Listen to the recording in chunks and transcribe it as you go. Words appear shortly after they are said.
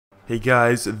Hey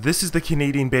guys, this is the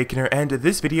Canadian Baconer, and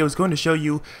this video is going to show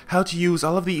you how to use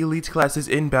all of the elite classes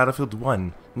in Battlefield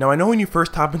 1. Now I know when you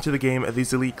first hop into the game,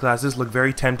 these elite classes look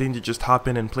very tempting to just hop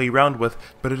in and play around with,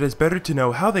 but it is better to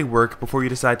know how they work before you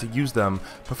decide to use them.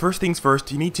 But first things first,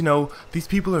 you need to know these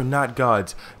people are not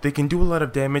gods. They can do a lot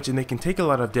of damage and they can take a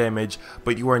lot of damage,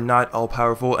 but you are not all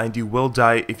powerful and you will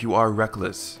die if you are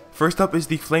reckless. First up is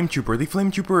the Flame Trooper. The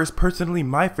Flame Trooper is personally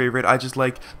my favorite. I just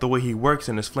like the way he works,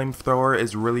 and his flamethrower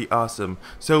is really awesome.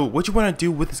 So what you want to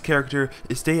do with this character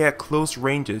is stay at close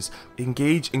ranges.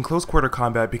 Engage in close quarter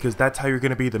combat because that's how you're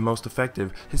going to be the most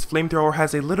effective. His flamethrower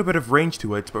has a little bit of range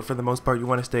to it, but for the most part you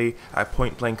want to stay at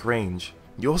point blank range.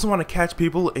 You also want to catch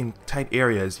people in tight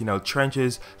areas,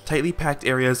 trenches, tightly packed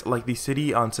areas like the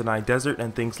city on Sinai Desert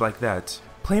and things like that.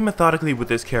 Play methodically with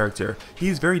this character. He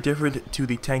is very different to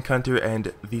the Tank Hunter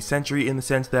and the Sentry in the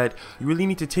sense that you really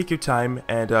need to take your time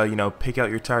and, pick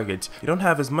out your targets. You don't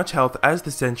have as much health as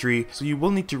the Sentry, so you will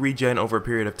need to regen over a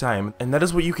period of time, and that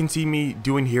is what you can see me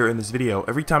doing here in this video.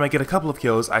 Every time I get a couple of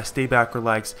kills, I stay back,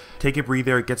 relax, take a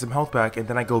breather, get some health back, and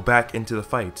then I go back into the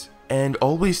fight. And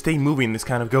always stay moving. This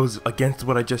kind of goes against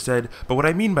what I just said, but what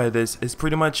I mean by this is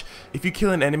pretty much if you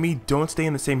kill an enemy, don't stay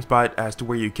in the same spot as to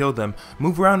where you killed them.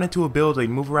 Move around into a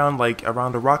building, move around like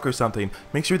around a rock or something.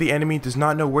 Make sure the enemy does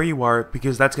not know where you are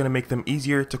because that's going to make them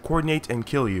easier to coordinate and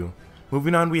kill you.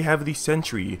 Moving on, we have the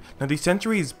Sentry. Now the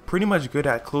Sentry is pretty much good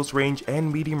at close range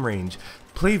and medium range.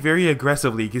 Play very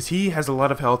aggressively because he has a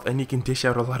lot of health and he can dish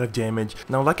out a lot of damage.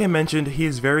 Now like I mentioned, he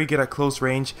is very good at close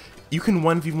range. You can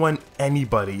 1v1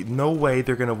 anybody. No way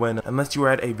they're going to win unless you are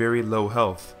at a very low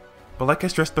health. But like I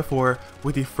stressed before,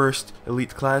 with the first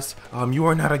elite class, you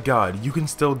are not a god. You can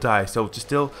still die, so just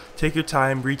still take your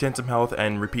time, regen some health,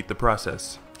 and repeat the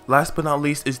process. Last but not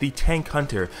least is the Tank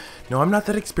Hunter. Now I'm not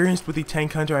that experienced with the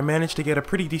Tank Hunter. I managed to get a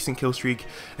pretty decent kill streak,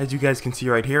 as you guys can see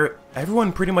right here.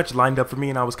 Everyone pretty much lined up for me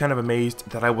and I was kind of amazed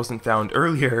that I wasn't found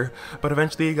earlier, but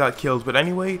eventually I got killed. But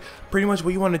anyway, pretty much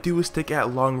what you want to do is stick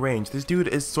at long range. This dude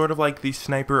is sort of like the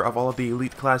sniper of all of the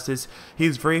elite classes. He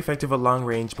is very effective at long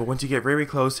range, but once you get very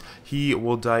close, he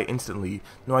will die instantly.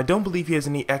 Now I don't believe he has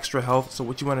any extra health, so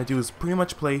what you want to do is pretty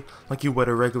much play like you would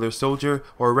a regular soldier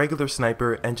or a regular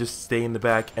sniper and just stay in the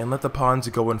back and let the pawns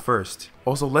go in first.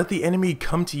 Also, let the enemy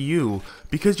come to you.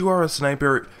 Because you are a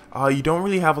sniper, you don't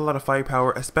really have a lot of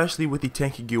firepower, especially with the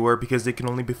tanky gear because they can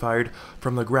only be fired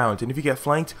from the ground. And if you get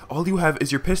flanked, all you have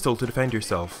is your pistol to defend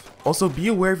yourself. Also, be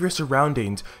aware of your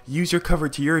surroundings. Use your cover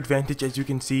to your advantage, as you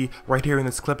can see right here in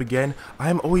this clip again.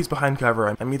 I am always behind cover.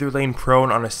 I'm either laying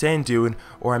prone on a sand dune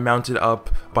or I'm mounted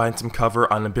up behind some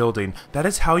cover on a building. That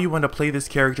is how you want to play this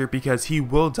character because he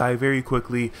will die very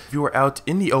quickly if you are out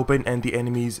in the open and the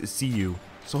enemies see you.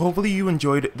 So hopefully you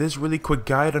enjoyed this really quick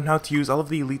guide on how to use all of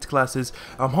the elite classes.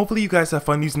 Hopefully you guys have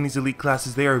fun using these elite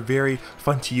classes. They are very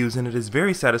fun to use and it is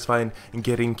very satisfying in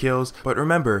getting kills. But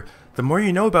remember, the more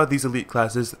you know about these elite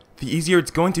classes, the easier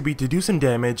it's going to be to do some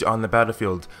damage on the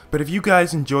battlefield. But if you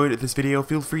guys enjoyed this video,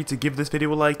 feel free to give this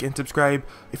video a like and subscribe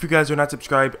if you guys are not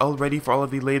subscribed already for all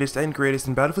of the latest and greatest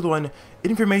in Battlefield 1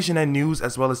 information and news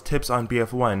as well as tips on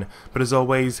BF1. But as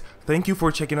always, thank you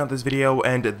for checking out this video,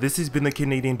 and this has been the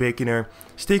Canadian Baconer.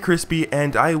 Stay crispy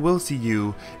and I will see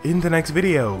you in the next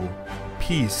video.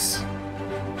 Peace.